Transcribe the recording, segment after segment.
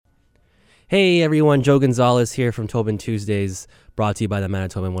Hey everyone, Joe Gonzalez here from Tobin Tuesdays, brought to you by the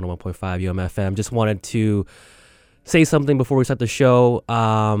Manitoban 101.5 UMFM. Just wanted to say something before we start the show.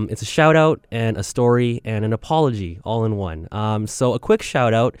 It's a shout out and a story and an apology all in one. So a quick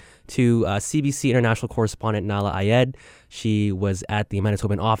shout out to CBC international correspondent Nahlah Ayed. She was at the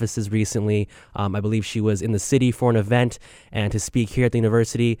Manitoban offices recently. I believe she was in the city for an event and to speak here at the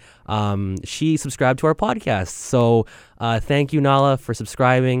university. She subscribed to our podcast. So thank you, Nahlah, for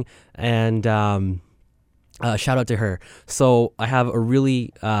subscribing, and shout out to her. So I have a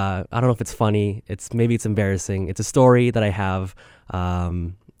really, I don't know if it's funny, maybe it's embarrassing. It's a story that I have,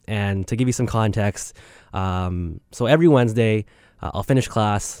 and to give you some context, so every Wednesday I'll finish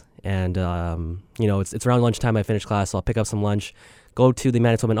class, and it's around lunchtime. I finish class, so I'll pick up some lunch, go to the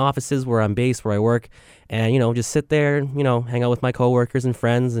Manitoban offices where I'm based, where I work, and just sit there, hang out with my coworkers and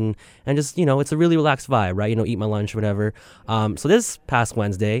friends, and just it's a really relaxed vibe, right? Eat my lunch, whatever. So this past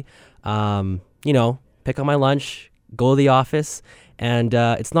Wednesday, pick up my lunch, go to the office, and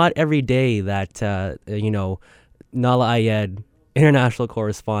it's not every day that Nahlah Ayed, international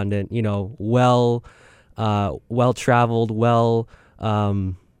correspondent, well traveled, well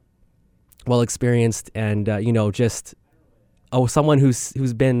experienced, and just someone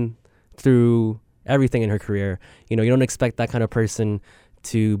who's been through everything in her career. You don't expect that kind of person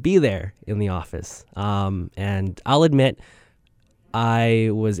to be there in the office. And I'll admit,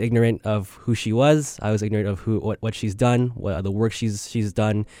 I was ignorant of who she was. I was ignorant of what she's done, the work she's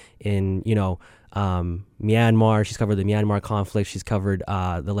done in Myanmar. She's covered the Myanmar conflict. She's covered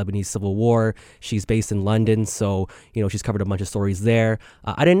the Lebanese Civil War. She's based in London, so she's covered a bunch of stories there.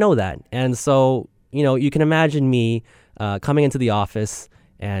 I didn't know that, and so you can imagine me coming into the office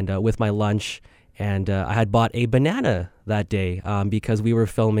and with my lunch. And I had bought a banana that day because we were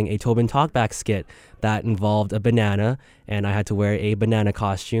filming a Tobin Talkback skit that involved a banana, and I had to wear a banana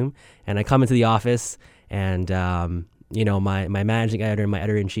costume. And I come into the office, and my managing editor and my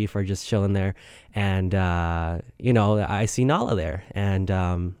editor-in-chief are just chilling there, and I see Nahlah there, and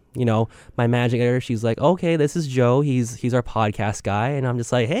my managing editor, she's like, okay, this is Joe. He's our podcast guy. And I'm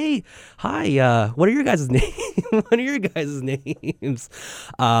just like, hey, hi, what are your guys' names? What are your guys' names?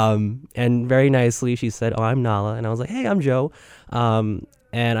 And very nicely, she said, oh, I'm Nahlah. And I was like, hey, I'm Joe. And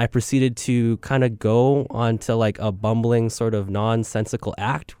I proceeded to kind of go onto like a bumbling sort of nonsensical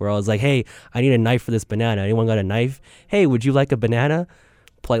act where I was like, hey, I need a knife for this banana. Anyone got a knife? Hey, would you like a banana?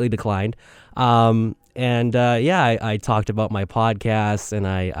 Politely declined. I talked about my podcast, and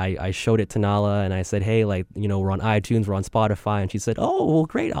I showed it to Nahlah, and I said, hey, we're on iTunes, we're on Spotify. And she said, oh, well,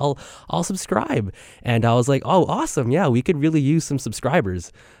 great, I'll subscribe. And I was like, oh, awesome. Yeah, we could really use some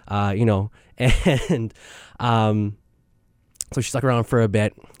subscribers, and so she stuck around for a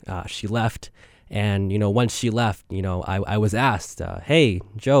bit. She left. And, once she left, I was asked, hey,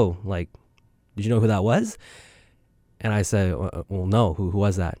 Joe, did you know who that was? And I said, well, no, who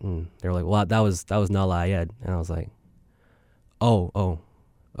was that? And they were like, well, that was Nahlah Ayed. And I was like,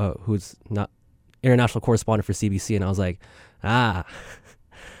 who's not international correspondent for CBC? And I was like,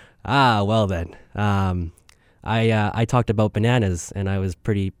 well then. I talked about bananas, and I was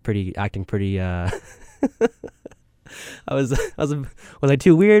acting pretty. Was I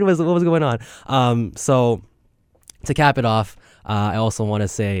too weird? What was going on? So to cap it off, I also want to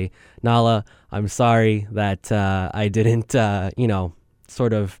say, Nahlah, I'm sorry that I didn't,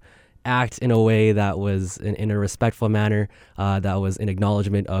 sort of act in a way that was in a respectful manner, that was an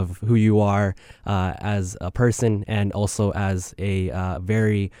acknowledgement of who you are as a person, and also as a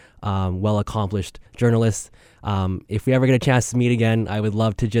very well-accomplished journalist. If we ever get a chance to meet again, I would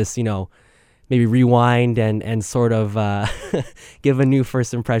love to just, maybe rewind and sort of give a new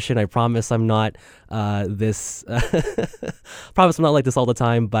first impression. I promise I'm not promise I'm not like this all the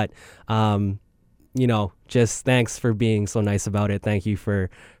time, but just thanks for being so nice about it. Thank you for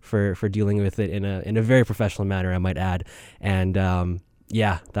dealing with it in a very professional manner, I might add. And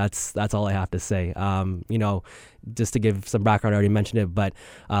that's all I have to say. Just to give some background, I already mentioned it, but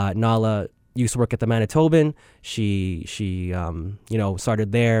Nahlah used to work at the Manitoban. She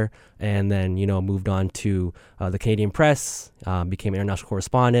started there, and then, moved on to the Canadian Press, became an international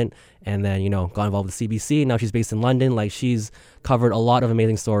correspondent, and then, got involved with CBC. Now she's based in London. She's covered a lot of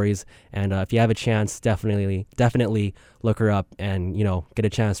amazing stories. And if you have a chance, definitely look her up and, get a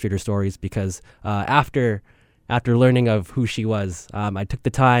chance to read her stories, because after learning of who she was, I took the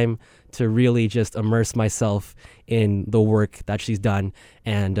time to really just immerse myself in the work that she's done,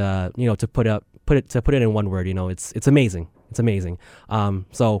 and to put it in one word, it's amazing. It's amazing.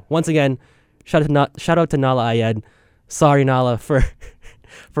 So once again, shout out to Nahlah Ayed. Sorry, Nahlah, for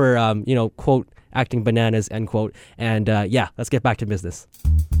quote acting bananas, end quote. And let's get back to business.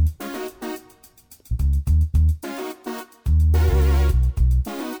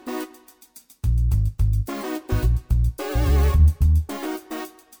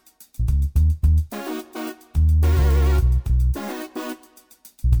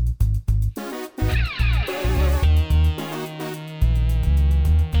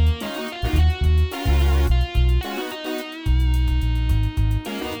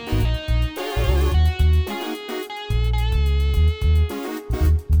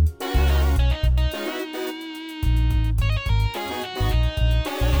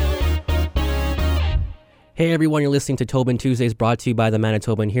 Hey everyone, you're listening to Tobin Tuesdays, brought to you by the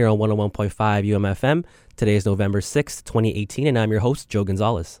Manitoban here on 101.5 UMFM. Today is November 6th, 2018, and I'm your host, Joe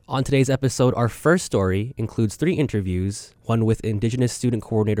Gonzalez. On today's episode, our first story includes 3 interviews, one with Indigenous Student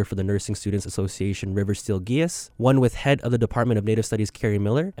Coordinator for the Nursing Students Association, River Steele Gias, one with Head of the Department of Native Studies, Carrie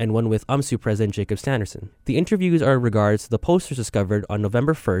Miller, and one with UMSU President Jacob Sanderson. The interviews are in regards to the posters discovered on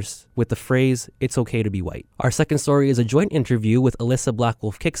November 1st with the phrase, "It's okay to be white." Our second story is a joint interview with Alyssa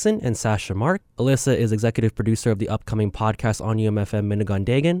Blackwolf-Kixon and Sasha Mark. Alyssa is executive producer of the upcoming podcast on UMFM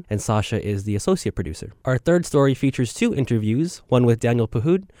Minigon-Dagan, and Sasha is the associate producer. Our third story features 2 interviews, one with Daniel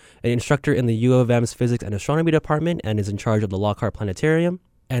Pahud, an instructor in the U of M's Physics and Astronomy Department and is in charge of the Lockhart Planetarium,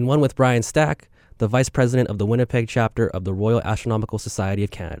 and one with Brian Stack, the vice president of the Winnipeg chapter of the Royal Astronomical Society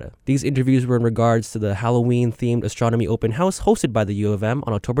of Canada. These interviews were in regards to the Halloween-themed astronomy open house hosted by the U of M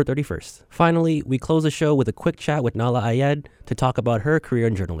on October 31st. Finally, we close the show with a quick chat with Nala Ayed to talk about her career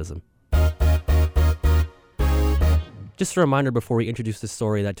in journalism. Just a reminder before we introduce the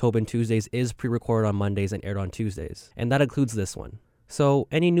story that Tobin Tuesdays is pre-recorded on Mondays and aired on Tuesdays, and that includes this one. So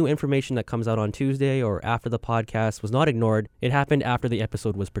any new information that comes out on Tuesday or after the podcast was not ignored. It happened after the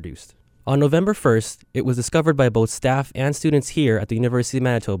episode was produced. On November 1st, it was discovered by both staff and students here at the University of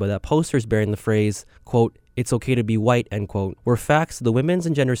Manitoba that posters bearing the phrase, quote, "It's okay to be white," end quote, were faxed to the Women's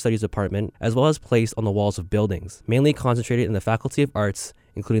and Gender Studies Department as well as placed on the walls of buildings, mainly concentrated in the Faculty of Arts,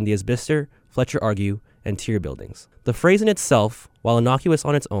 including the Isbister, Fletcher Argue, and Tier buildings. The phrase in itself, while innocuous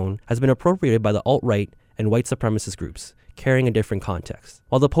on its own, has been appropriated by the alt-right and white supremacist groups, carrying a different context.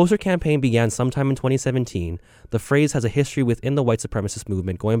 While the poster campaign began sometime in 2017, the phrase has a history within the white supremacist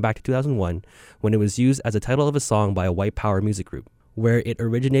movement going back to 2001, when it was used as a title of a song by a white power music group, where it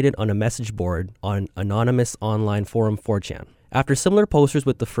originated on a message board on anonymous online forum 4chan. After similar posters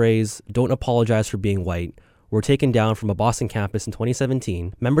with the phrase, "Don't apologize for being white," were taken down from a Boston campus in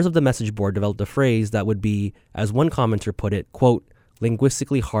 2017, members of the message board developed a phrase that would be, as one commenter put it, quote,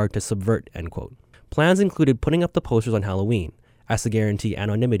 "linguistically hard to subvert," end quote. Plans included putting up the posters on Halloween, as to guarantee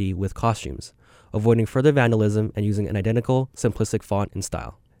anonymity with costumes, avoiding further vandalism and using an identical, simplistic font and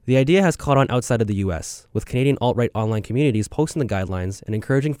style. The idea has caught on outside of the US, with Canadian alt-right online communities posting the guidelines and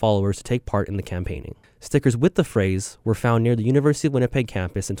encouraging followers to take part in the campaigning. Stickers with the phrase were found near the University of Winnipeg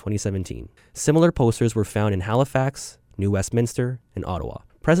campus in 2017. Similar posters were found in Halifax, New Westminster, and Ottawa.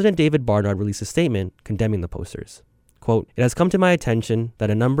 President David Barnard released a statement condemning the posters. Quote, "It has come to my attention that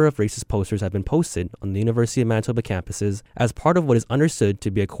a number of racist posters have been posted on the University of Manitoba campuses as part of what is understood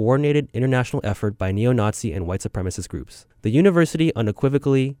to be a coordinated international effort by neo-Nazi and white supremacist groups. The university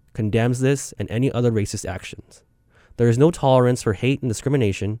unequivocally condemns this and any other racist actions. There is no tolerance for hate and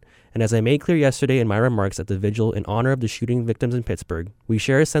discrimination, and as I made clear yesterday in my remarks at the vigil in honor of the shooting victims in Pittsburgh, we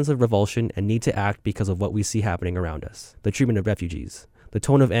share a sense of revulsion and need to act because of what we see happening around us. The treatment of refugees, the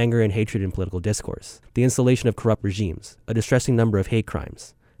tone of anger and hatred in political discourse, the installation of corrupt regimes, a distressing number of hate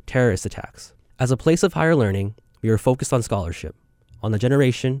crimes, terrorist attacks. As a place of higher learning, we are focused on scholarship, on the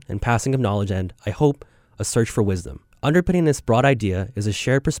generation and passing of knowledge and, I hope, a search for wisdom. Underpinning this broad idea is a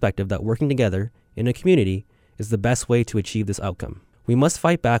shared perspective that working together in a community is the best way to achieve this outcome. We must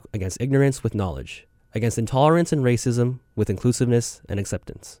fight back against ignorance with knowledge, against intolerance and racism with inclusiveness and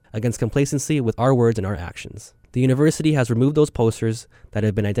acceptance, against complacency with our words and our actions. The university has removed those posters that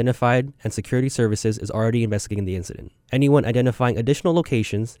have been identified, and security services is already investigating the incident. Anyone identifying additional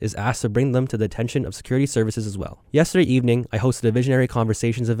locations is asked to bring them to the attention of security services as well. Yesterday evening, I hosted a Visionary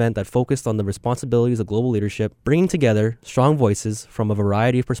Conversations event that focused on the responsibilities of global leadership, bringing together strong voices from a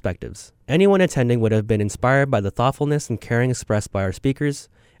variety of perspectives. Anyone attending would have been inspired by the thoughtfulness and caring expressed by our speakers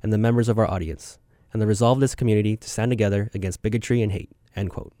and the members of our audience, and the resolve of this community to stand together against bigotry and hate, end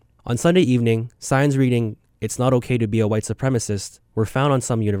quote. On Sunday evening, signs reading, "It's not okay to be a white supremacist," were found on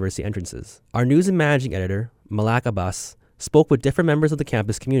some university entrances. Our news and managing editor, Malak Abbas, spoke with different members of the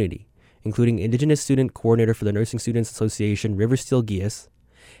campus community, including Indigenous Student Coordinator for the Nursing Students Association, River Steele Gias,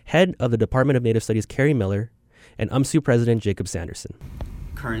 Head of the Department of Native Studies, Carrie Miller, and UMSU President Jacob Sanderson.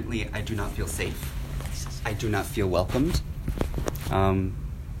 Currently, I do not feel safe. I do not feel welcomed.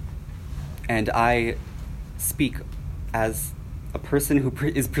 And I speak as a person who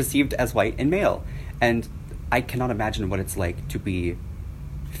is perceived as white and male. And I cannot imagine what it's like to be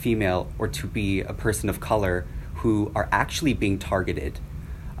female or to be a person of color who are actually being targeted.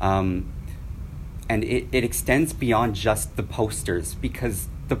 And it extends beyond just the posters, because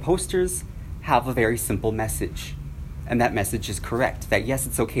the posters have a very simple message. And that message is correct, that yes,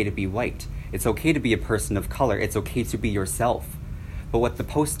 it's okay to be white. It's okay to be a person of color. It's okay to be yourself. But what the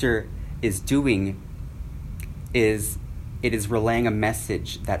poster is doing is it is relaying a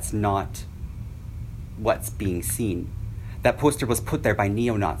message that's not what's being seen. That poster was put there by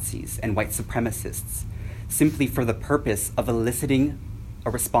neo-Nazis and white supremacists simply for the purpose of eliciting a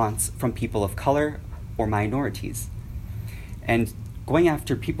response from people of color or minorities. And going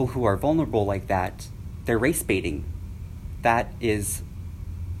after people who are vulnerable like that, they're race baiting. That is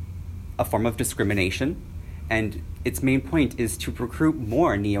a form of discrimination, and its main point is to recruit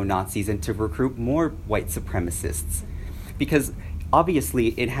more neo-Nazis and to recruit more white supremacists. Because obviously,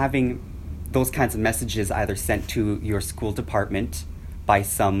 in having those kinds of messages either sent to your school department by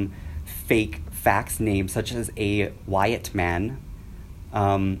some fake fax name, such as a Wyatt man,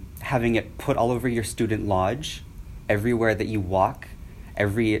 having it put all over your student lodge, everywhere that you walk,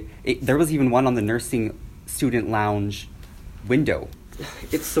 there was even one on the nursing student lounge window.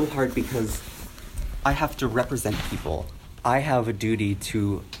 It's so hard because I have to represent people. I have a duty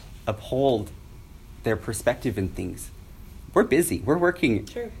to uphold their perspective in things. We're busy. We're working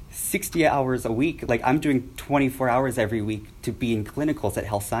 60 hours a week. Like, I'm doing 24 hours every week to be in clinicals at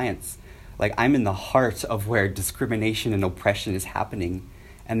Health Science. Like, I'm in the heart of where discrimination and oppression is happening.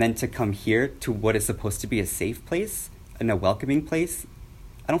 And then to come here to what is supposed to be a safe place and a welcoming place,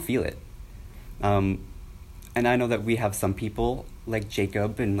 I don't feel it. And I know that we have some people like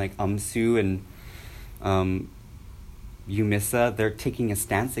Jacob and like Umsu and Umissa, they're taking a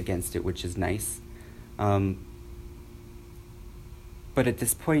stance against it, which is nice. But at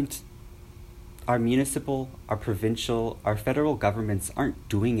this point, our municipal, our provincial, our federal governments aren't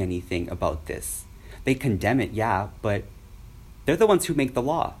doing anything about this. They condemn it, yeah, but they're the ones who make the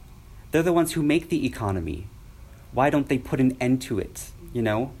law. They're the ones who make the economy. Why don't they put an end to it, you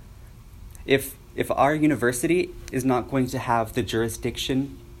know? If our university is not going to have the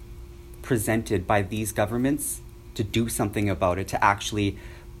jurisdiction presented by these governments to do something about it, to actually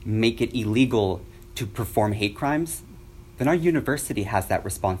make it illegal to perform hate crimes, then our university has that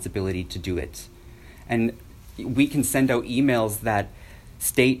responsibility to do it. And we can send out emails that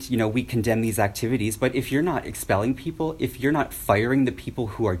state, you know, we condemn these activities, but if you're not expelling people, if you're not firing the people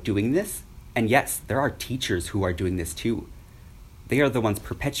who are doing this, and yes, there are teachers who are doing this too, they are the ones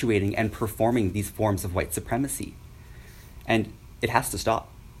perpetuating and performing these forms of white supremacy. And it has to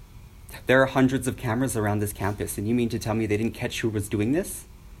stop. There are hundreds of cameras around this campus, and you mean to tell me they didn't catch who was doing this?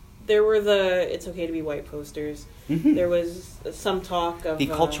 There were the "It's okay to be white" posters. Mm-hmm. There was some talk of the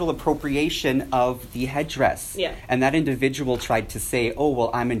cultural appropriation of the headdress. Yeah. And that individual tried to say, oh,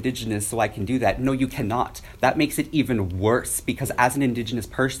 well, I'm Indigenous, so I can do that. No, you cannot. That makes it even worse, because as an Indigenous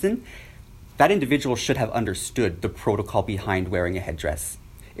person, that individual should have understood the protocol behind wearing a headdress.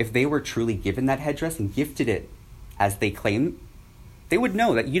 If they were truly given that headdress and gifted it as they claim, they would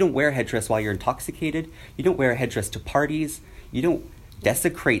know that you don't wear a headdress while you're intoxicated. You don't wear a headdress to parties. You don't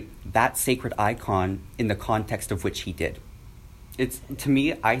desecrate that sacred icon in the context of which he did. It's, to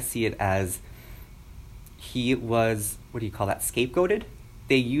me, I see it as he was, scapegoated?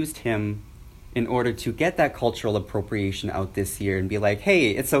 They used him in order to get that cultural appropriation out this year and be like, hey,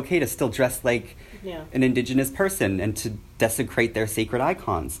 it's okay to still dress like an Indigenous person and to desecrate their sacred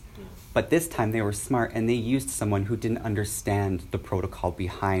icons. Yeah. But this time they were smart and they used someone who didn't understand the protocol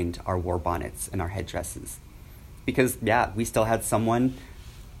behind our war bonnets and our headdresses. Because, yeah, we still had someone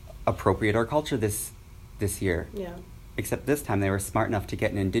appropriate our culture this year. Yeah. Except this time they were smart enough to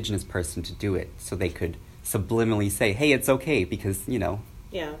get an Indigenous person to do it so they could subliminally say, hey, it's okay because, you know,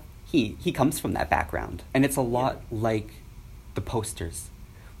 he comes from that background. And it's a lot like the posters.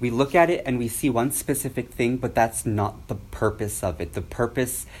 We look at it and we see one specific thing, but that's not the purpose of it. The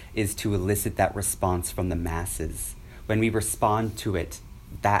purpose is to elicit that response from the masses. When we respond to it,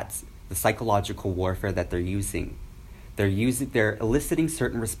 that's the psychological warfare that they're using. They're eliciting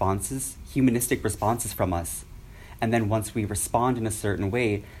certain responses, humanistic responses from us. And then once we respond in a certain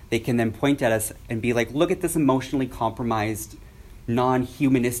way, they can then point at us and be like, look at this emotionally compromised,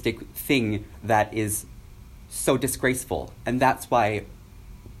 non-humanistic thing that is so disgraceful. And that's why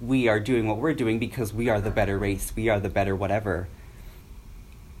we are doing what we're doing, because we are the better race. We are the better whatever.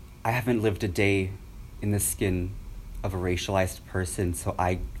 I haven't lived a day in the skin of a racialized person, so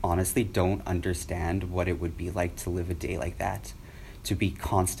I honestly don't understand what it would be like to live a day like that. To be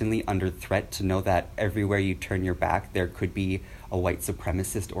constantly under threat, to know that everywhere you turn your back, there could be a white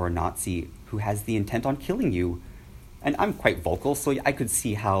supremacist or a Nazi who has the intent on killing you. And I'm quite vocal, so I could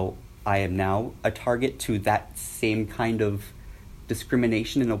see how I am now a target to that same kind of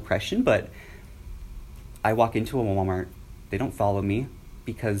discrimination and oppression, but I walk into a Walmart, they don't follow me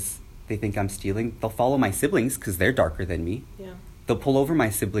because they think I'm stealing. They'll follow my siblings because they're darker than me. Yeah. They'll pull over my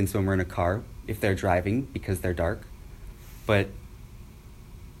siblings when we're in a car if they're driving because they're dark. But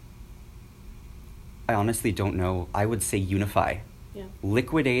I honestly don't know. I would say unify. Yeah.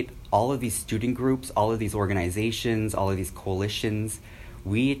 Liquidate all of these student groups, all of these organizations, all of these coalitions.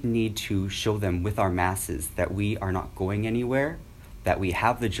 We need to show them with our masses that we are not going anywhere, that we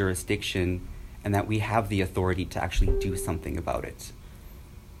have the jurisdiction, and that we have the authority to actually do something about it.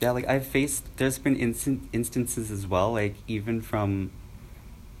 Yeah, like there's been instances as well, like even from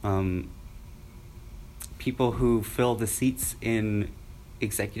people who fill the seats in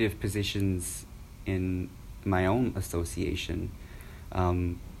executive positions in my own association,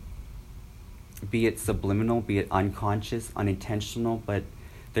 be it subliminal, be it unconscious, unintentional, but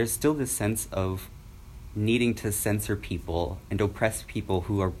there's still this sense of needing to censor people and oppress people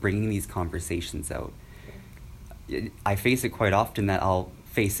who are bringing these conversations out. I face it quite often that I'll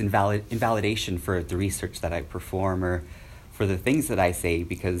face invalidation for the research that I perform or for the things that I say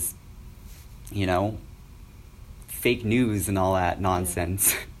because, you know, fake news and all that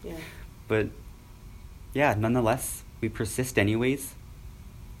nonsense. Yeah. But yeah, nonetheless, we persist anyways.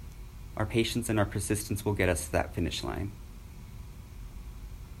 Our patience and our persistence will get us to that finish line.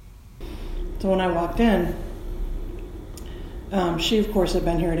 So when I walked in, she of course had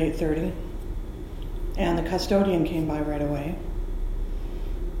been here at 8:30, and the custodian came by right away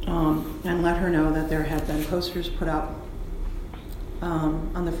and let her know that there had been posters put up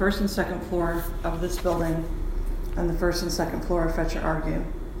on the first and second floor of this building and the first and second floor of Fetcher Argue.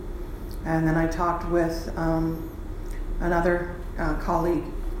 And then I talked with another colleague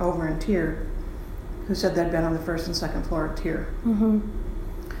over in Tier who said they'd been on the first and second floor of Tier.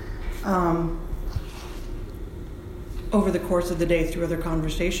 Over the course of the day, through other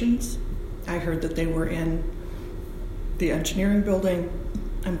conversations, I heard that they were in the engineering building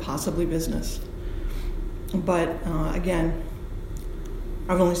and possibly business. But again,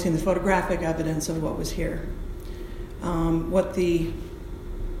 I've only seen the photographic evidence of what was here. What the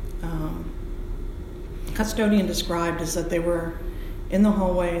custodian described is that they were in the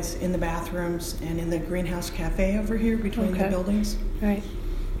hallways, in the bathrooms, and in the greenhouse cafe over here between the buildings. Right.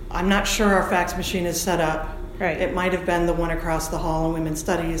 I'm not sure our fax machine is set up. Right. It might have been the one across the hall in Women's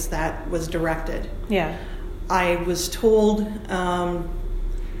Studies that was directed. Yeah. I was told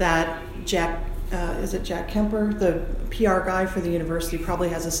that Jack, is it Jack Kemper, the PR guy for the university, probably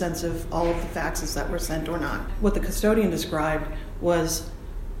has a sense of all of the faxes that were sent or not. What the custodian described was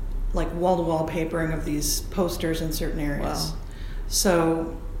like wall-to-wall papering of these posters in certain areas. Wow.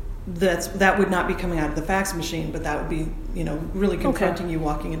 So that would not be coming out of the fax machine, but that would be, really confronting you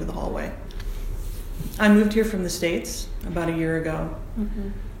walking into the hallway. I moved here from the States about a year ago. Mm-hmm.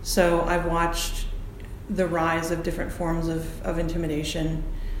 So I've watched the rise of different forms of intimidation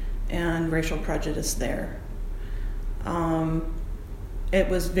and racial prejudice there. It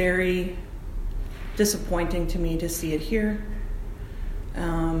was very disappointing to me to see it here.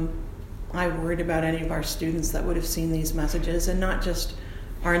 I worried about any of our students that would have seen these messages, and not just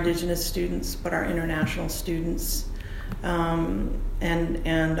our Indigenous students, but our international students,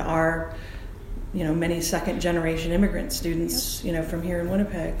 and our, many second-generation immigrant students, from here in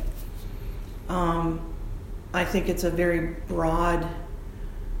Winnipeg. I think it's a very broad,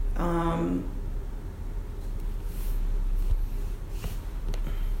 and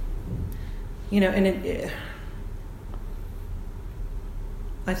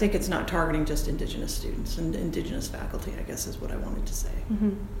I think it's not targeting just Indigenous students and Indigenous faculty, I guess is what I wanted to say.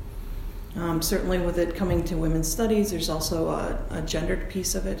 Mm-hmm. Certainly with it coming to women's studies, there's also a gendered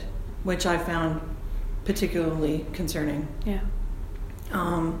piece of it, which I found particularly concerning. Yeah.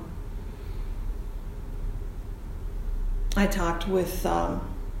 I talked with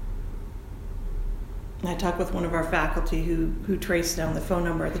one of our faculty who traced down the phone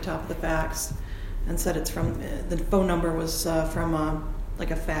number at the top of the fax and said the phone number was from like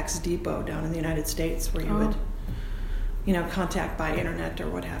a fax depot down in the United States where you would, contact by internet or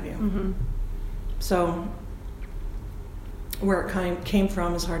what have you. Mm-hmm. So where it came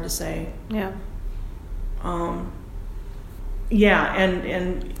from is hard to say. Yeah. Yeah,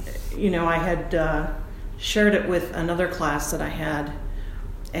 and I had shared it with another class that I had,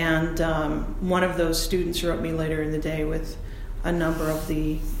 and one of those students wrote me later in the day with a number of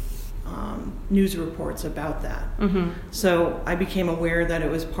the news reports about that. Mm-hmm. So I became aware that it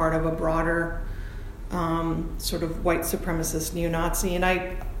was part of a broader sort of white supremacist neo-Nazi, and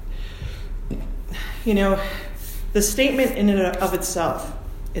the statement in and of itself,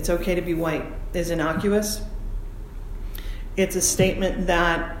 it's okay to be white, is innocuous. It's a statement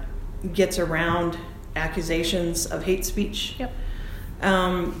that gets around accusations of hate speech. Yep.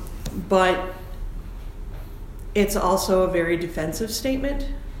 But it's also a very defensive statement,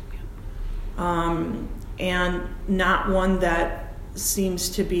 and not one that seems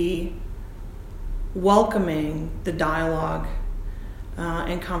to be welcoming the dialogue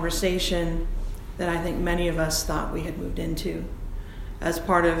and conversation that I think many of us thought we had moved into. as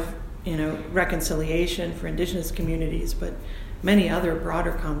part of, reconciliation for Indigenous communities, but many other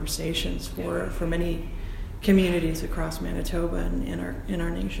broader conversations for many communities across Manitoba and in our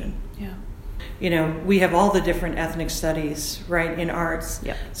nation. Yeah. We have all the different ethnic studies, right, in arts.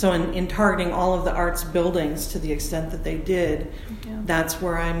 Yeah. So in targeting all of the arts buildings to the extent that they did, that's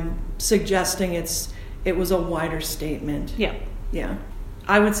where I'm suggesting it was a wider statement. Yeah. Yeah.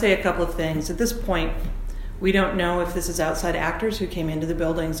 I would say a couple of things. At this point, we don't know if this is outside actors who came into the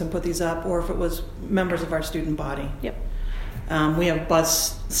buildings and put these up, or if it was members of our student body. Yep. We have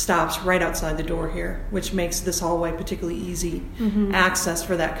bus stops right outside the door here, which makes this hallway particularly easy access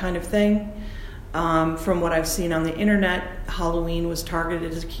for that kind of thing. From what I've seen on the internet, Halloween was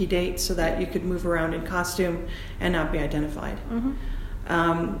targeted as a key date so that you could move around in costume and not be identified.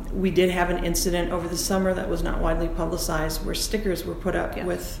 We did have an incident over the summer that was not widely publicized where stickers were put up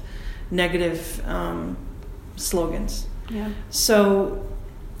with negative slogans. Yeah. So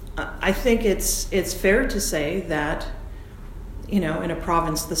I think it's fair to say that, in a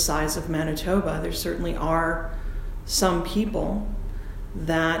province the size of Manitoba, there certainly are some people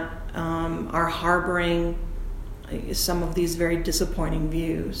that are harboring some of these very disappointing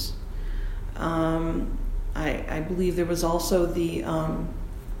views. I believe there was also the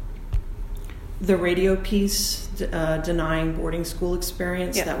radio piece denying boarding school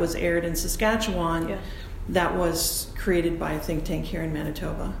experience that was aired in Saskatchewan that was created by a think tank here in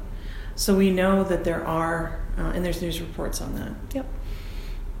Manitoba. So we know that there are, and there's news reports on that. Yep.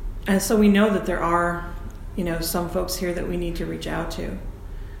 And so we know that there are, some folks here that we need to reach out to.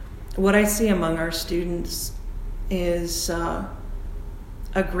 What I see among our students is a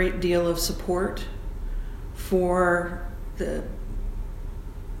great deal of support for the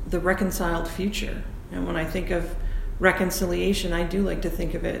reconciled future. And when I think of reconciliation, I do like to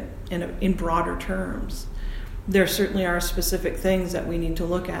think of it in broader terms. There certainly are specific things that we need to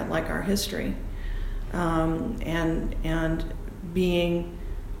look at, like our history, and being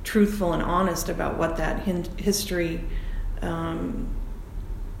truthful and honest about what that history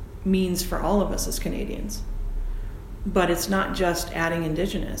means for all of us as Canadians. But it's not just adding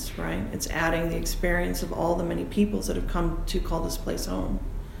Indigenous, right? It's adding the experience of all the many peoples that have come to call this place home.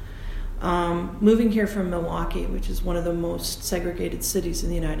 Moving here from Milwaukee, which is one of the most segregated cities in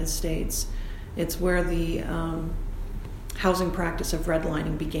the United States, it's where the housing practice of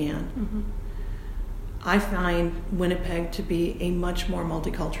redlining began. I find Winnipeg to be a much more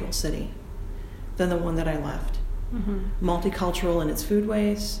multicultural city than the one that I left. Multicultural in its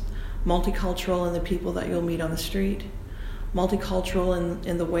foodways, multicultural in the people that you'll meet on the street, multicultural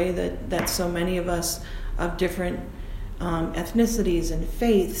in the way that so many of us of different ethnicities and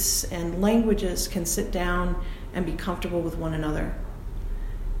faiths and languages can sit down and be comfortable with one another.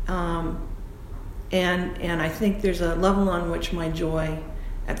 And I think there's a level on which my joy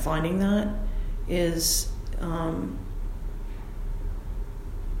at finding that is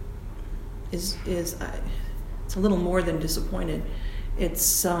it's a little more than disappointed.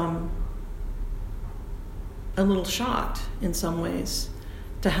 It's a little shocked in some ways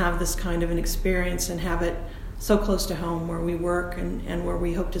to have this kind of an experience and have it so close to home where we work and where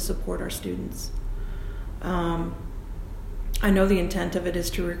we hope to support our students. I know the intent of it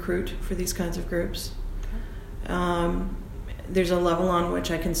is to recruit for these kinds of groups. There's a level on which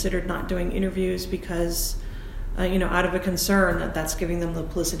I considered not doing interviews because, out of a concern that that's giving them the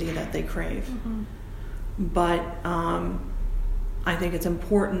publicity that they crave. But I think it's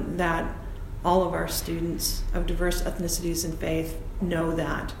important that all of our students of diverse ethnicities and faith know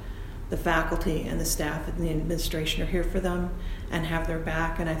that the faculty and the staff and the administration are here for them and have their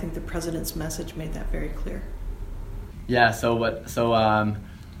back, and I think the president's message made that very clear. Yeah,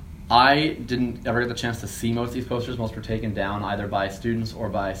 I didn't ever get the chance to see most of these posters. Most were taken down either by students or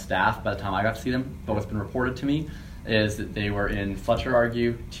by staff by the time I got to see them. But what's been reported to me is that they were in Fletcher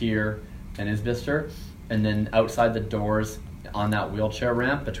Argue, Tier, and Isbister, and then outside the doors on that wheelchair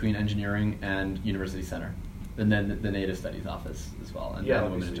ramp between engineering and University Center. And then the Native Studies office as well, and the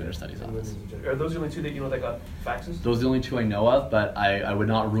Women and Gender Studies office. Are those the only two that you know that got faxes? Those are the only two I know of, but I would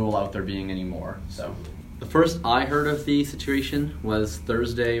not rule out there being any more. So, the first I heard of the situation was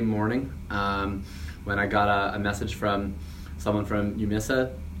Thursday morning when I got a message from someone from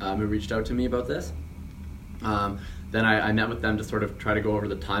UMISA who reached out to me about this. Then I met with them to sort of try to go over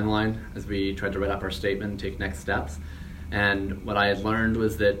the timeline as we tried to write up our statement and take next steps. And what I had learned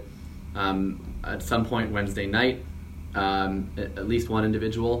was that at some point Wednesday night, at least one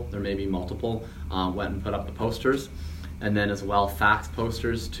individual, there may be multiple, went and put up the posters, and then as well fax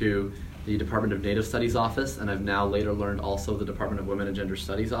posters to the Department of Native Studies office, and I've now later learned also the Department of Women and Gender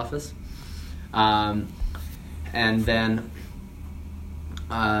Studies office. And then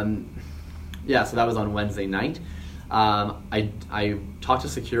So that was on Wednesday night. I talked to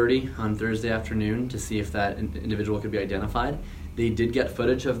security on Thursday afternoon to see if that individual could be identified. They did get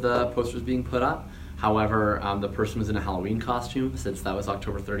footage of the posters being put up. However, the person was in a Halloween costume since that was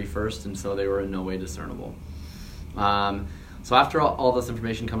October 31st, and so they were in no way discernible. So after all this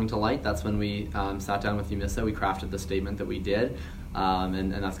information coming to light, that's when we sat down with UMISA. We crafted the statement that we did,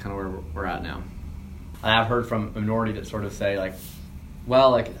 and that's kind of where we're at now. I have heard from a minority that sort of say, like,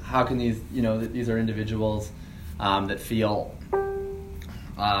 well, like, how can these, these are individuals that feel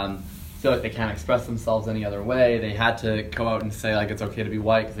like they can't express themselves any other way. They had to go out and say, like, it's okay to be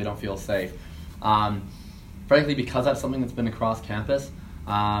white because they don't feel safe. Frankly, because that's something that's been across campus,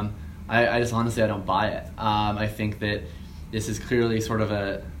 I just honestly, I don't buy it. I think that this is clearly sort of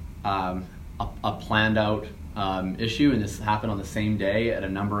a planned out issue, and this happened on the same day at a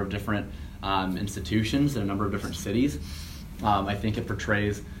number of different institutions in a number of different cities. I think it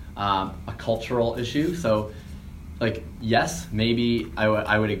portrays a cultural issue. So, like, yes, maybe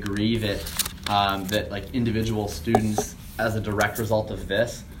I would agree that that like individual students, as a direct result of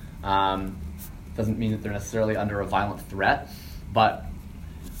this, doesn't mean that they're necessarily under a violent threat, but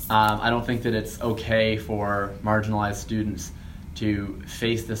I don't think that it's okay for marginalized students to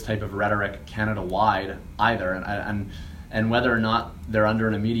face this type of rhetoric Canada-wide either, and whether or not they're under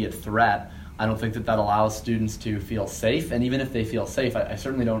an immediate threat, I don't think that allows students to feel safe, and even if they feel safe, I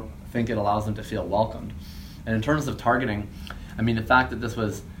certainly don't think it allows them to feel welcomed. And in terms of targeting, I mean, the fact that this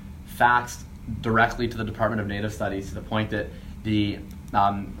was faxed directly to the Department of Native Studies to the point that the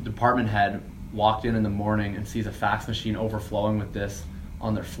department head walked in the morning and sees a fax machine overflowing with this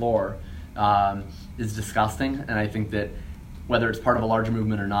on their floor is disgusting. And I think that whether it's part of a larger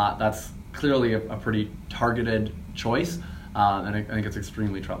movement or not, that's clearly a pretty targeted choice, and I think it's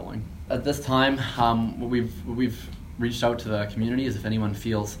extremely troubling. At this time, what we've reached out to the community is if anyone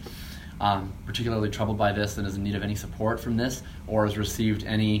feels particularly troubled by this and is in need of any support from this, or has received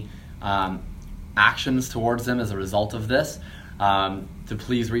any actions towards them as a result of this, to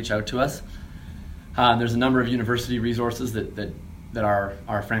please reach out to us. There's a number of university resources that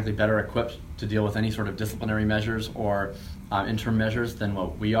are frankly better equipped to deal with any sort of disciplinary measures or interim measures than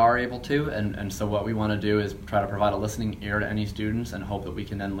what we are able to, and so what we want to do is try to provide a listening ear to any students and hope that we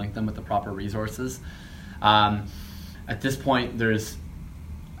can then link them with the proper resources. At this point, that's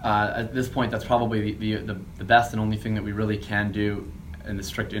probably the best and only thing that we really can do in the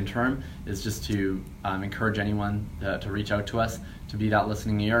strict interim is just to encourage anyone to reach out to us, to be that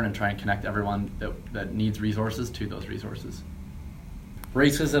listening ear, and try and connect everyone that needs resources to those resources.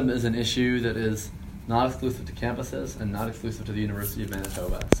 Racism is an issue that is not exclusive to campuses and not exclusive to the University of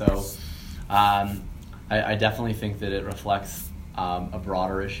Manitoba. So I definitely think that it reflects a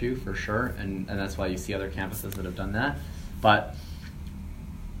broader issue for sure, and that's why you see other campuses that have done that. But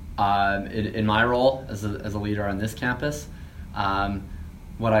in my role as a leader on this campus,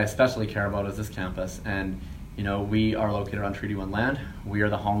 what I especially care about is this campus. And we are located on Treaty 1 land. We are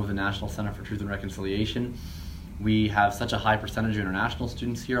the home of the National Center for Truth and Reconciliation. We have such a high percentage of international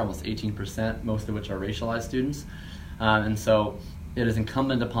students here, almost 18%, most of which are racialized students. And so it is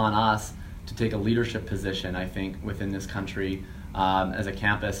incumbent upon us to take a leadership position, I think, within this country as a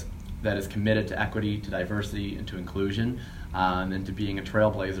campus that is committed to equity, to diversity, and to inclusion, and to being a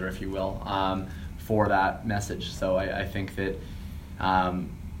trailblazer, if you will, for that message. So I think that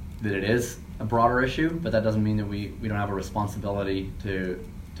that it is a broader issue, but that doesn't mean that we don't have a responsibility to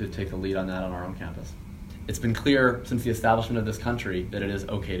take the lead on that on our own campus. It's been clear since the establishment of this country that it is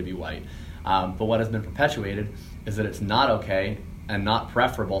okay to be white. But what has been perpetuated is that it's not okay and not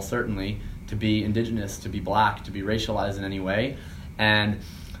preferable, certainly, to be Indigenous, to be Black, to be racialized in any way. And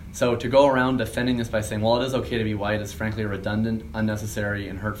so to go around defending this by saying, well, it is okay to be white is frankly a redundant, unnecessary,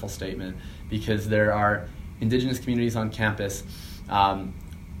 and hurtful statement, because there are Indigenous communities on campus,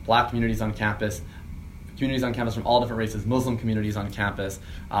 Black communities on campus from all different races, Muslim communities on campus,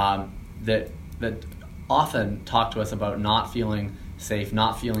 that often talk to us about not feeling safe,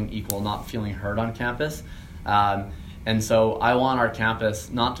 not feeling equal, not feeling heard on campus. And so I want our campus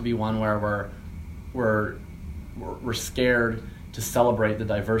not to be one where we're scared to celebrate the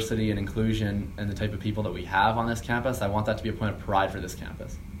diversity and inclusion and the type of people that we have on this campus. I want that to be a point of pride for this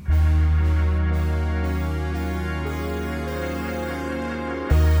campus.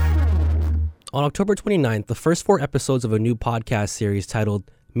 On October 29th, the first 4 episodes of a new podcast series titled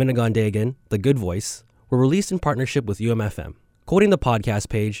Minnegondagan, The Good Voice, were released in partnership with UMFM. Quoting the podcast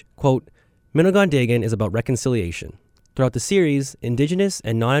page, quote, Minnegondagan is about reconciliation. Throughout the series, Indigenous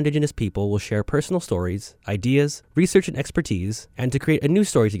and non-Indigenous people will share personal stories, ideas, research and expertise, and to create a new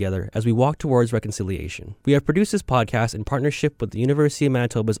story together as we walk towards reconciliation. We have produced this podcast in partnership with the University of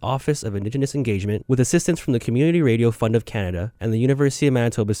Manitoba's Office of Indigenous Engagement with assistance from the Community Radio Fund of Canada and the University of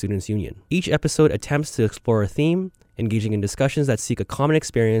Manitoba Students' Union. Each episode attempts to explore a theme, engaging in discussions that seek a common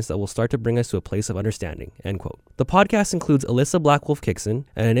experience that will start to bring us to a place of understanding, end quote. The podcast includes Alyssa Blackwolf-Kixon,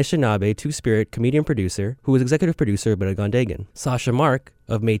 an Anishinaabe Two-Spirit comedian-producer who is executive producer of Minigondagan. Sasha Mark,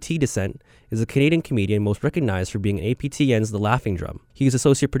 of Métis descent, is a Canadian comedian most recognized for being APTN's The Laughing Drum. He is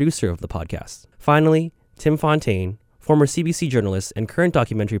associate producer of the podcast. Finally, Tim Fontaine, former CBC journalist and current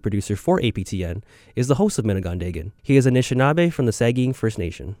documentary producer for APTN, is the host of Minigondagan. He is Anishinaabe from the Saugeen First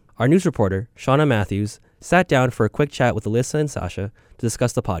Nation. Our news reporter, Shauna Matthews, sat down for a quick chat with Alyssa and Sasha to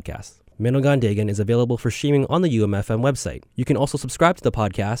discuss the podcast. Minigondagan is available for streaming on the UMFM website. You can also subscribe to the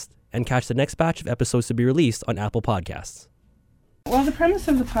podcast and catch the next batch of episodes to be released on Apple Podcasts. Well, the premise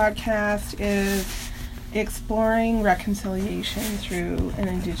of the podcast is exploring reconciliation through an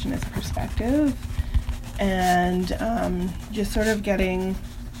Indigenous perspective and just sort of getting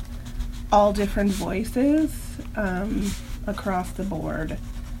all different voices across the board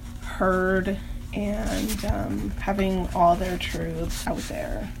heard and having all their truths out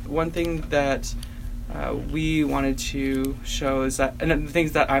there. One thing that we wanted to show is that, and the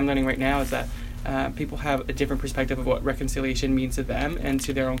things that I'm learning right now is that people have a different perspective of what reconciliation means to them and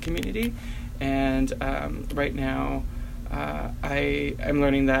to their own community. And right now, I'm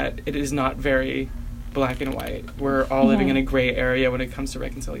learning that it is not very black and white. We're all living in a gray area when it comes to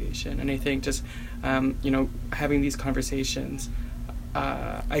reconciliation. And I think just, having these conversations,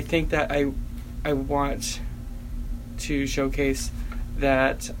 I think that I want to showcase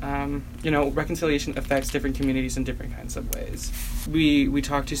that, reconciliation affects different communities in different kinds of ways. We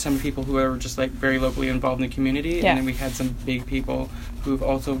talked to some people who are just like very locally involved in the community, and then we had some big people who've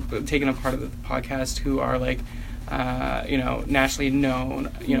also taken a part of the podcast who are like, nationally known,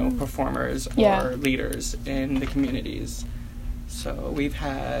 performers or leaders in the communities. So we've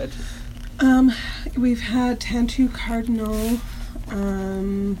had Tantu Cardinal,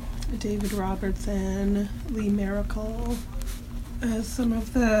 David Robertson, Lee Miracle, some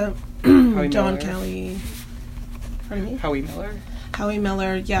of the John Kelly. Pardon me? Howie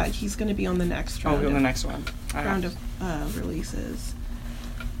Miller, yeah, he's going to be on the next round. On the next one. Round of releases.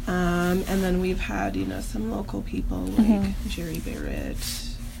 And then we've had, some local people like Jerry Barrett,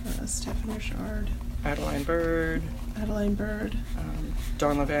 Stephen Richard, Adeline Bird,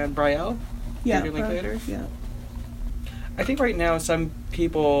 Don Levan, Brielle. Yeah, later. Yeah. I think right now some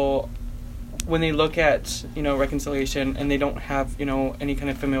people, when they look at reconciliation and they don't have any kind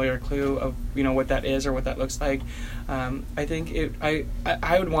of familiar clue of what that is or what that looks like, I think I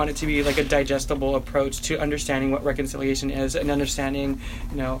would want it to be like a digestible approach to understanding what reconciliation is and understanding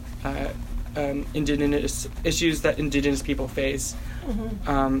Indigenous issues that Indigenous people face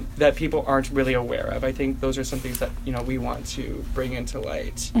that people aren't really aware of. I think those are some things that we want to bring into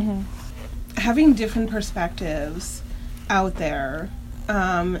light. Having different perspectives out there.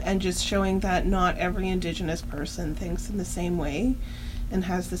 And just showing that not every Indigenous person thinks in the same way and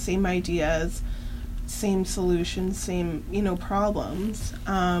has the same ideas, same solutions, same, problems.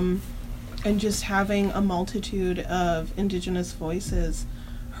 And just having a multitude of Indigenous voices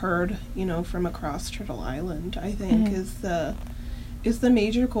heard, from across Turtle Island, I think is the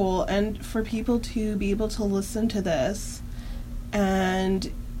major goal. And for people to be able to listen to this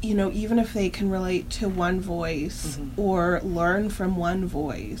and even if they can relate to one voice or learn from one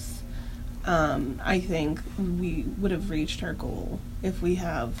voice, I think we would have reached our goal if we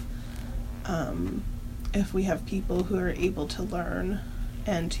have people who are able to learn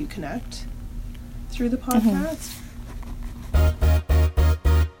and to connect through the podcast.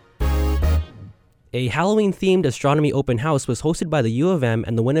 A Halloween-themed astronomy open house was hosted by the U of M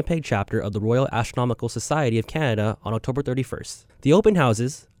and the Winnipeg chapter of the Royal Astronomical Society of Canada on October 31st. The open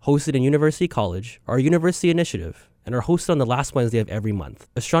houses, hosted in University College, are a university initiative and are hosted on the last Wednesday of every month.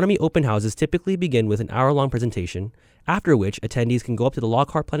 Astronomy open houses typically begin with an hour-long presentation, after which attendees can go up to the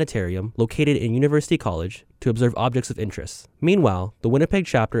Lockhart Planetarium, located in University College, to observe objects of interest. Meanwhile, the Winnipeg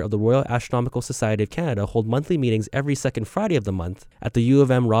chapter of the Royal Astronomical Society of Canada hold monthly meetings every second Friday of the month at the U of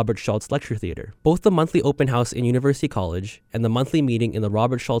M Robert Schultz Lecture Theatre. Both the monthly open house in University College and the monthly meeting in the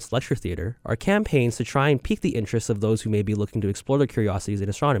Robert Schultz Lecture Theatre are campaigns to try and pique the interest of those who may be looking to explore their curiosities in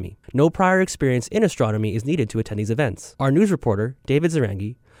astronomy. No prior experience in astronomy is needed to attend these events. Our news reporter, David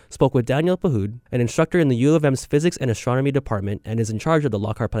Zarangi, spoke with Danielle Pahud, an instructor in the U of M's Physics and Astronomy Department and is in charge of the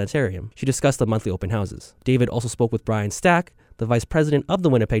Lockhart Planetarium. She discussed the monthly open houses. David also spoke with Brian Stack, the vice president of the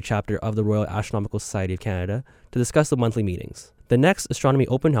Winnipeg chapter of the Royal Astronomical Society of Canada, to discuss the monthly meetings. The next Astronomy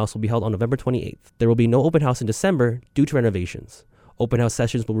Open House will be held on November 28th. There will be no open house in December due to renovations. Open house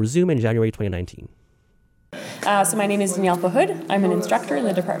sessions will resume in January 2019. So my name is Danielle Pahood. I'm an instructor in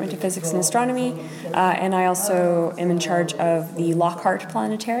the Department of Physics and Astronomy, and I also am in charge of the Lockhart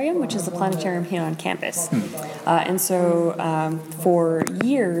Planetarium, which is the planetarium here on campus. And so for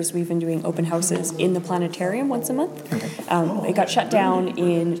years, we've been doing open houses in the planetarium once a month. It got shut down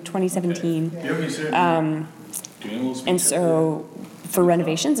in 2017, and so for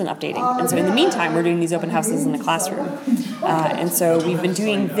renovations and updating. And so in the meantime, we're doing these open houses in the classroom. And so we've been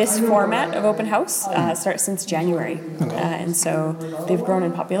doing this format of open house since January. And so they've grown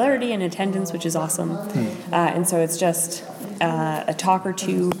in popularity and attendance, which is awesome. And so it's just a talk or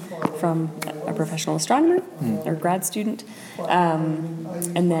two from a professional astronomer or grad student.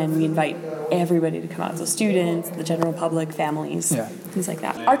 And then we invite everybody to come out. So students, the general public, families, things like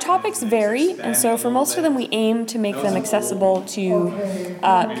that. Our topics vary, and so for most of them we aim to make them accessible to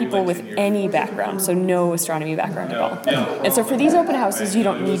people with any background, so no astronomy background at all. And so for these open houses, you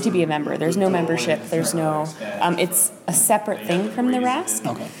don't need to be a member. There's no membership. There's no, it's a separate thing from the RASC.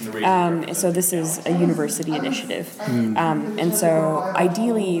 So this is a university initiative. And so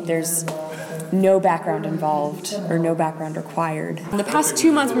ideally there's no background involved or no background required. In the past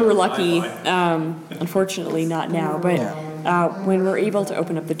 2 months we were lucky, unfortunately not now, but when we're able to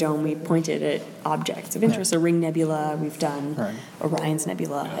open up the dome, we pointed at objects of interest, a ring nebula, we've done Orion's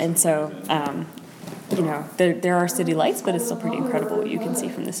Nebula, and so there are city lights, but it's still pretty incredible what you can see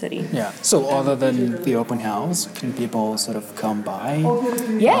from the city. Yeah. So other than the open house, can people sort of come by?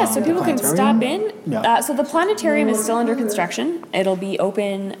 Yeah, so people can stop in. Yeah. So the planetarium is still under construction. It'll be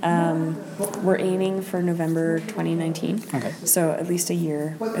open, we're aiming for November 2019. Okay. So at least a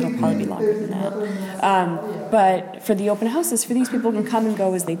year. It'll probably be longer than that. But for the open houses, for these people can come and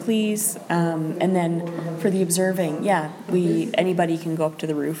go as they please. And then for the observing, anybody can go up to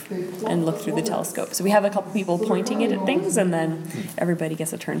the roof and look through the telescope. So we have a couple people pointing it at things, and then everybody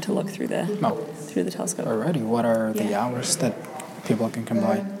gets a turn to look through the telescope. Alrighty, what are the hours that people can come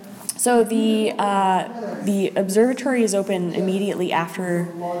by? So the observatory is open immediately after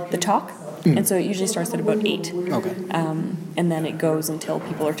the talk, and so it usually starts at about 8. Okay. And then it goes until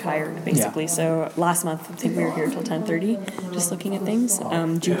people are tired, basically. So last month, I think we were here till 10:30, just looking at things.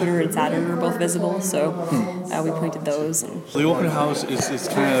 Jupiter and Saturn were both visible, so we pointed those. The open house is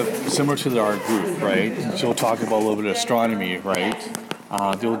kind of similar to our group, right? So we'll talk about a little bit of astronomy, right?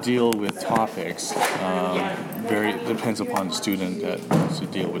 They'll deal with topics. Depends upon the student that wants to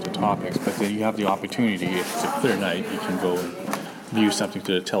deal with the topics. But then you have the opportunity, if it's a clear night, you can go view something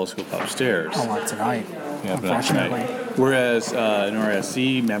through the telescope upstairs. Oh, not tonight. Yeah, unfortunately. Whereas an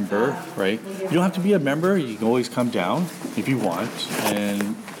RSC member, right? You don't have to be a member. You can always come down if you want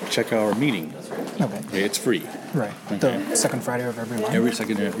and check our meeting. Okay. It's free. Right. Okay. The second Friday of every month? Every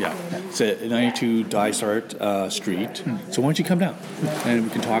second, yeah. It's at 92 Dysart Street. So why don't you come down and we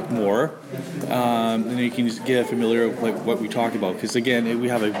can talk more. And then you can just get familiar with what we talked about. Because again, we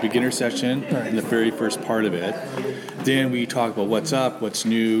have a beginner session in the very first part of it. Then we talk about what's up, what's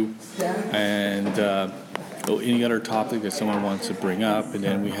new, and any other topic that someone wants to bring up, and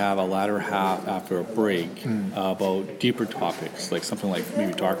then we have a latter half after a break about deeper topics, like something like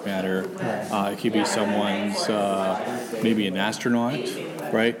maybe dark matter. It could be someone's, maybe an astronaut,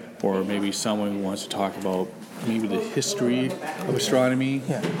 right? Or maybe someone who wants to talk about maybe the history of astronomy,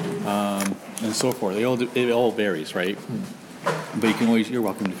 and so forth. It all varies, right? But you're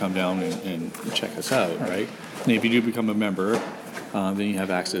welcome to come down and check us out, right? And if you do become a member, then you have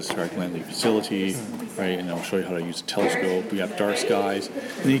access to our Glenley facility, right? And I'll show you how to use a telescope. We have dark skies.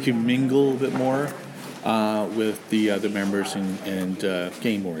 And then you can mingle a bit more with the other members and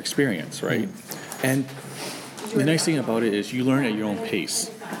gain more experience, right? And the nice thing about it is you learn at your own pace,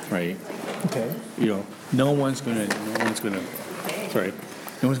 right? Okay. No one's gonna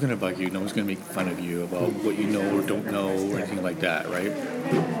bug you. No one's gonna make fun of you about what you know or don't know or anything like that, right?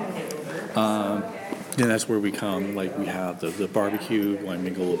 Then that's where we come. Like we have the barbecue. Want to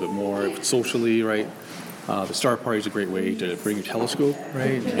mingle a little bit more socially, right? The Star Party is a great way to bring your telescope,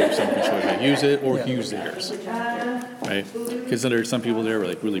 right? And have someone can show you how to use it, or use theirs, right? Because there are some people there with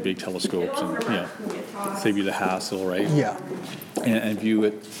like really big telescopes, and save you the hassle, right? Yeah. And view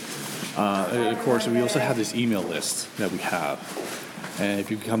it. Of course, we also have this email list that we have. And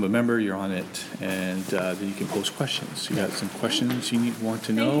if you become a member, you're on it, and then you can post questions. You got some questions you want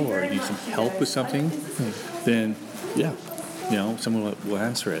to know, or you need some help with something, then someone will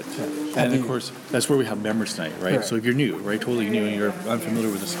answer it. Yeah. And of course, that's where we have members night, right? So if you're new, right, totally new, and you're unfamiliar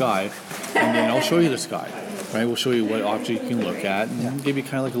with the sky, and then I'll show you the sky. right? We'll show you what object you can look at and give you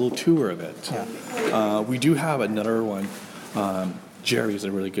kind of like a little tour of it. We do have another one. Jerry is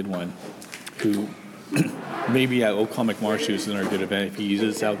a really good one, who maybe at Ocomic Marsh is another good event if he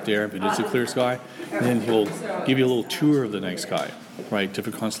is out there, if it is a clear sky, and then he'll give you a little tour of the night sky, right?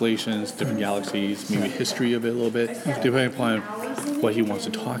 Different constellations, different galaxies, maybe history of it a little bit, depending upon what he wants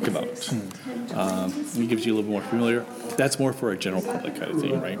to talk about. He gives you a little more familiar. That's more for a general public kind of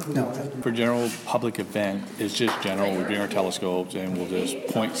thing, right? No. For general public event, it's just general. We bring our telescopes and we'll just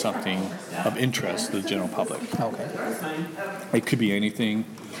point something of interest to the general public. Okay. It could be anything.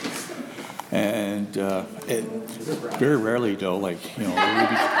 And it very rarely, though, we're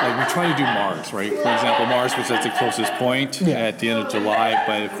trying to do Mars, right? For example, Mars was at the closest point at the end of July,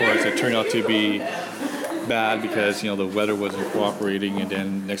 but of course it turned out to be bad because the weather wasn't cooperating, and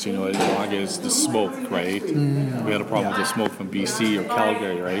then next thing you know, in August, the smoke, right? We had a problem with the smoke from BC or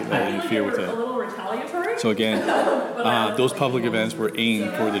Calgary, right? That interfered with it. So again, those public events were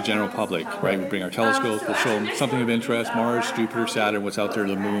aimed for the general public, right? We bring our telescopes, we'll show them something of interest: Mars, Jupiter, Saturn, what's out there,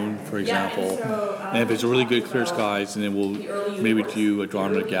 the moon, for example. And if it's a really good clear skies, then we'll maybe do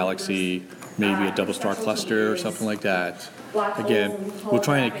Andromeda Galaxy, maybe a double star cluster or something like that. Again, we're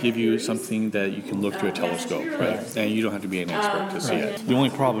trying to give you something that you can look through a telescope, right? And you don't have to be an expert to see it. The only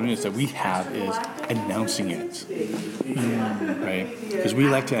problem is that we have is announcing it, right? Because we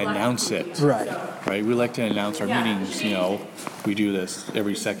like to announce it, right? We like to announce our meetings. We do this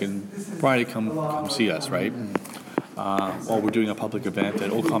every second Friday. Come see us, right? While we're doing a public event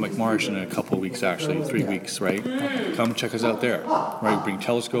at Ocomic Marsh in a couple of weeks, actually 3 weeks, right? Come check us out there, right? We bring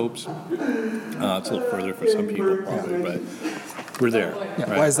telescopes. It's a little further for some people probably, but we're there. Yeah.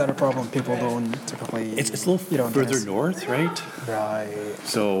 Right? Why is that a problem? People don't typically. It's a little further north, right? Right.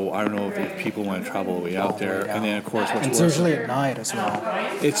 So I don't know if people want to travel all the way out there, and then of course it's usually at night as well.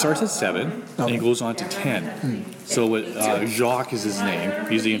 It starts at 7 and it goes on to 10. So Jacques is his name.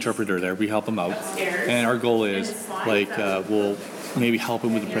 He's the interpreter there. We help him out, and our goal is we'll maybe help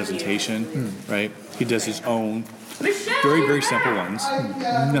him with the presentation, right? He does his own. Very, very simple ones.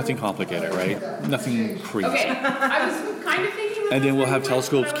 Nothing complicated, right? Nothing crazy. I was kind of thinking. And then we'll have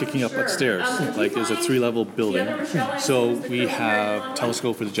telescopes kicking up upstairs. Like there's a 3-level building. So we have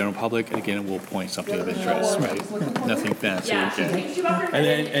telescope for the general public, and again we'll point something of interest, right? Nothing fancy again.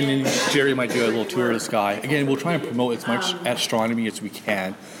 And then Jerry might do a little tour of the sky. Again, we'll try and promote as much astronomy as we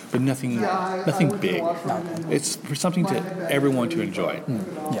can, but nothing big. It's for something to everyone to enjoy,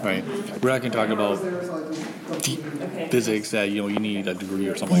 right? We're not going to talk about deep physics that you need a degree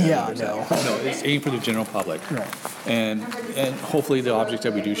or something like that. No, it's aimed for the general public, and hopefully the objects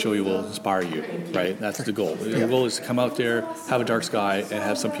that we do show you will inspire you, right? That's the goal. The goal is to come out there, have a dark sky, and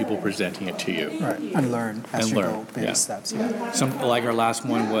have some people presenting it to you, right? And learn as you go, baby steps. Some like our last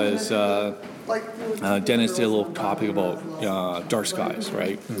one was Dennis did a little topic about dark skies,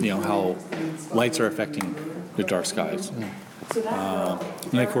 right? How lights are affecting the dark skies.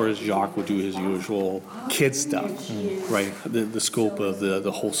 And of course, Jacques will do his usual kid stuff, right? The scope of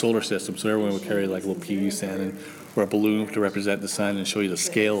the whole solar system. So everyone will carry like a little piece or a balloon to represent the sun and show you the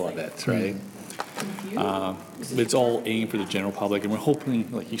scale of it, right? It's all aimed for the general public, and we're hoping,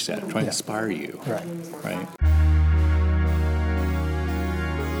 like you said, trying to inspire you, right?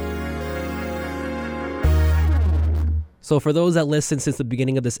 So for those that listened since the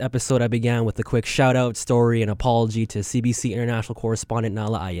beginning of this episode, I began with a quick shout-out, story, and apology to CBC international correspondent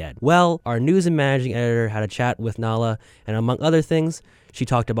Nala Ayed. Well, our news and managing editor had a chat with Nala, and among other things, she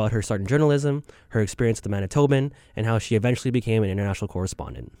talked about her start in journalism, her experience at the Manitoban, and how she eventually became an international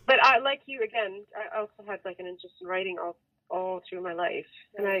correspondent. But I, like you, again, I also had an interest in writing all through my life.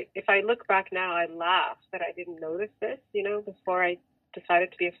 And if I look back now, I laugh that I didn't notice this, before I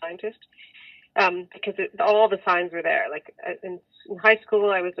decided to be a scientist. Because all the signs were there. Like in high school,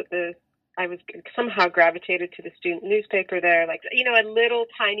 I was somehow gravitated to the student newspaper there. A little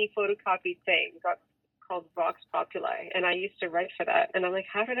tiny photocopied thing called Vox Populi, and I used to write for that. And I'm like,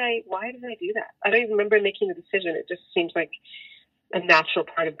 why did I do that? I don't even remember making the decision. It just seems like a natural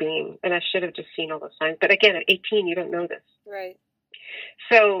part of being, and I should have just seen all those signs. But again, at 18, you don't know this. Right.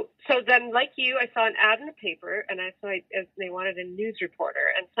 So then, like you, I saw an ad in the paper, and they wanted a news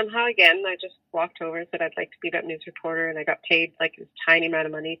reporter. And somehow, again, I just walked over and said I'd like to be that news reporter, and I got paid this tiny amount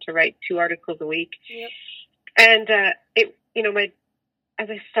of money to write 2 articles a week. Yep. And as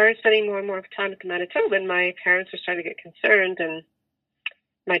I started spending more and more time at the Manitoban, my parents were starting to get concerned, and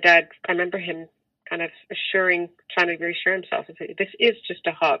my dad, I remember him kind of trying to reassure himself, this is just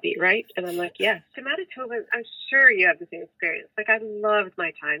a hobby, right? And I'm like, yes. To Manitoba, I'm sure you have the same experience. I loved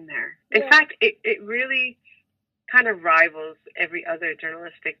my time there. In fact, it really kind of rivals every other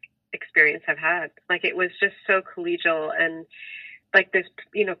journalistic experience I've had. Like, it was just so collegial and like this,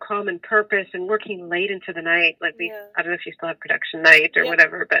 common purpose and working late into the night. Like I don't know if you still have production night or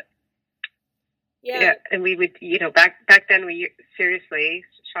whatever, but yeah. And we would, back then seriously,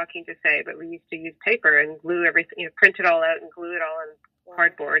 shocking to say, but we used to use paper and glue everything, print it all out and glue it all on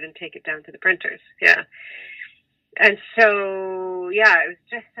cardboard and take it down to the printers. Yeah. And so, it was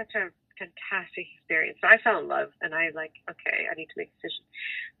just such a fantastic experience. So I fell in love, and I okay, I need to make a decision.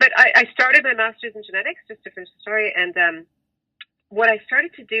 But I started my master's in genetics, just to finish the story, and what I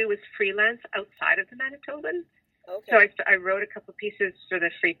started to do was freelance outside of the Manitoban. Okay. So I wrote a couple of pieces for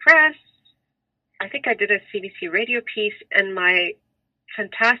the Free Press. I think I did a CBC radio piece, and my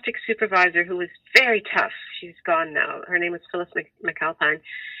fantastic supervisor, who was very tough, she's gone now, her name was Phyllis McAlpine,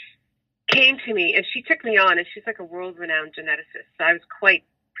 came to me, and she took me on, and she's like a world-renowned geneticist. So I was quite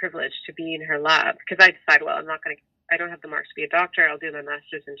privileged to be in her lab, because I decided, well, I don't have the marks to be a doctor, I'll do my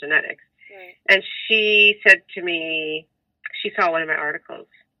master's in genetics. Right. And she said to me, she saw one of my articles,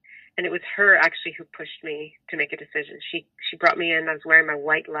 and it was her actually who pushed me to make a decision. She brought me in, I was wearing my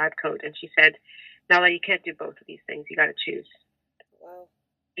white lab coat, and she said, Nala, you can't do both of these things, you got to choose. Wow.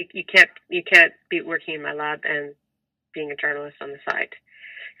 You can't be working in my lab and being a journalist on the side.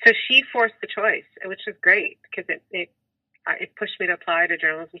 So she forced the choice, which was great, because it pushed me to apply to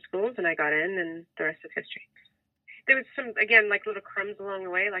journalism schools, and I got in, and the rest is history. There was some, again, like little crumbs along the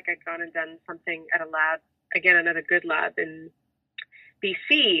way, like I'd gone and done something at a lab, again, another good lab in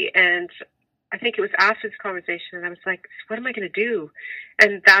BC, and I think it was after this conversation, and I was like, what am I going to do?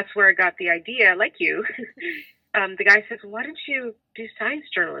 And that's where I got the idea, like you. The guy says, why don't you do science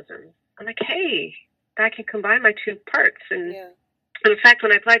journalism? I'm like, hey, I can combine my two parts. And in fact,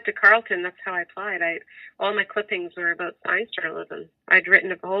 when I applied to Carleton, that's how I applied. All my clippings were about science journalism. I'd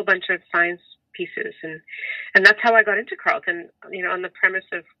written a whole bunch of science pieces, and that's how I got into Carleton, on the premise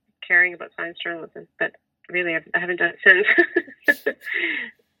of caring about science journalism. But really, I haven't done it since.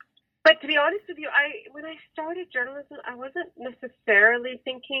 But to be honest with you, when I started journalism, I wasn't necessarily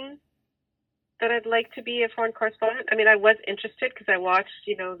thinking that I'd like to be a foreign correspondent. I mean, I was interested because I watched,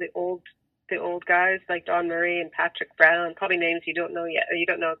 the old guys like Don Murray and Patrick Brown, probably names you don't know yet. Or you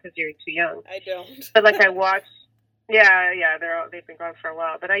don't know because you're too young. I don't. But I watched, they've been gone for a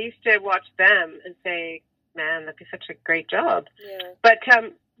while. But I used to watch them and say, man, that'd be such a great job. Yeah. But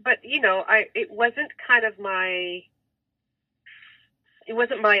it wasn't kind of my. It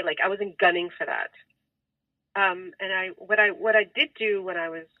wasn't my I wasn't gunning for that. And what I did do when I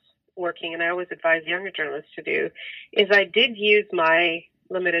was working, and I always advise younger journalists to do, is I did use my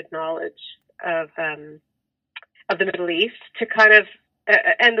limited knowledge of the Middle East to kind of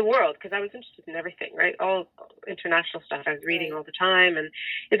and the world, because I was interested in everything, right? All international stuff I was reading all the time, and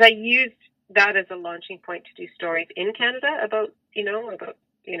I used that as a launching point to do stories in Canada about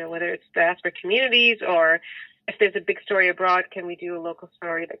whether it's diaspora communities or if there's a big story abroad, can we do a local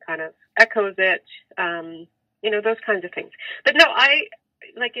story that kind of echoes it? Those kinds of things. But no, I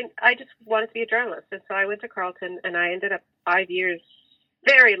just wanted to be a journalist. And so I went to Carleton, and I ended up 5 years,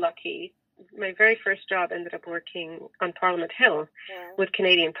 very lucky. My very first job ended up working on Parliament Hill with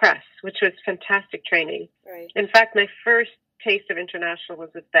Canadian Press, which was fantastic training. Right. In fact, my first taste of international was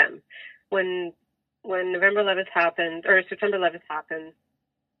with them. When November 11th happened, or September 11th happened,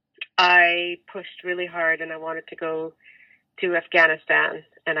 I pushed really hard, and I wanted to go to Afghanistan,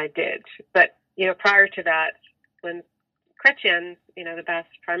 and I did. But, prior to that, when Chrétien, the Basque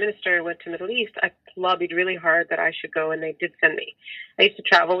Prime Minister, went to Middle East, I lobbied really hard that I should go, and they did send me. I used to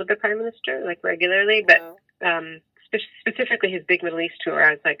travel with the Prime Minister, regularly, but specifically his big Middle East tour,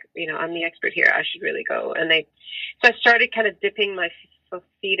 I was like, I'm the expert here, I should really go. So I started kind of dipping my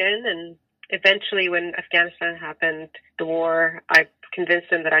feet in, and eventually when Afghanistan happened, the war, I convinced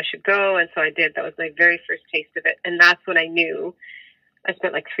them that I should go, and so I did. That was my very first taste of it, and that's when I knew. I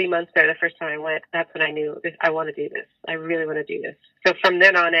spent 3 months there the first time I went. That's when I knew I want to do this. I really want to do this. So from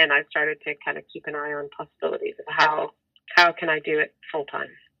then on in, I started to kind of keep an eye on possibilities of how can I do it full time.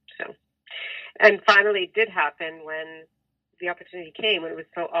 So, and finally, it did happen when the opportunity came, when it was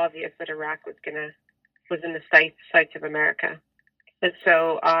so obvious that Iraq was in the sights of America, and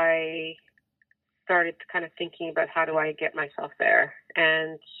so I started kind of thinking about how do I get myself there,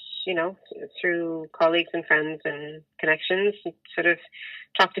 and through colleagues and friends and connections, sort of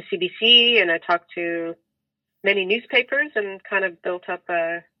talked to CBC, and I talked to many newspapers, and kind of built up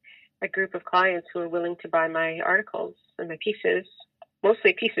a group of clients who were willing to buy my articles and my pieces,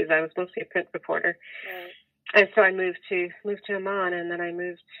 mostly pieces. I was mostly a print reporter. Right. And so I moved to Amman, and then I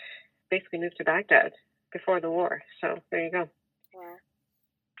moved to Baghdad before the war. So there you go. Wow.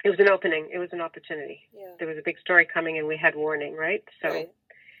 it was an opening. It was an opportunity. Yeah. There was a big story coming, and we had warning, right? So. Right.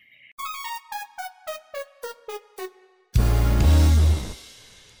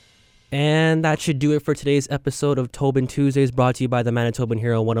 And that should do it for today's episode of Tobin Tuesdays, brought to you by the Manitoban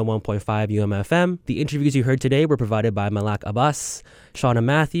Hero 101.5 UMFM. The interviews you heard today were provided by Malak Abbas, Shauna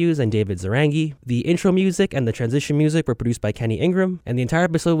Matthews, and David Zarangi. The intro music and the transition music were produced by Kenny Ingram, and the entire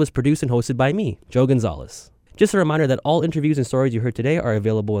episode was produced and hosted by me, Joe Gonzalez. Just a reminder that all interviews and stories you heard today are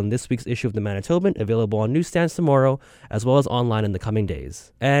available in this week's issue of the Manitoban, available on newsstands tomorrow, as well as online in the coming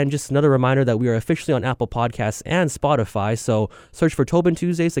days. And just another reminder that we are officially on Apple Podcasts and Spotify, so search for Tobin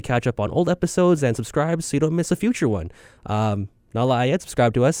Tuesdays to catch up on old episodes and subscribe so you don't miss a future one. Nala Ayed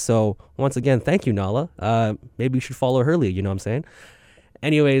subscribed to us, so once again, thank you, Nala. Maybe you should follow her lead, you know what I'm saying?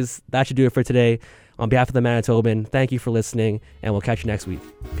 Anyways, that should do it for today. On behalf of the Manitoban, thank you for listening, and we'll catch you next week.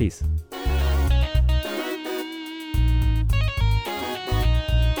 Peace.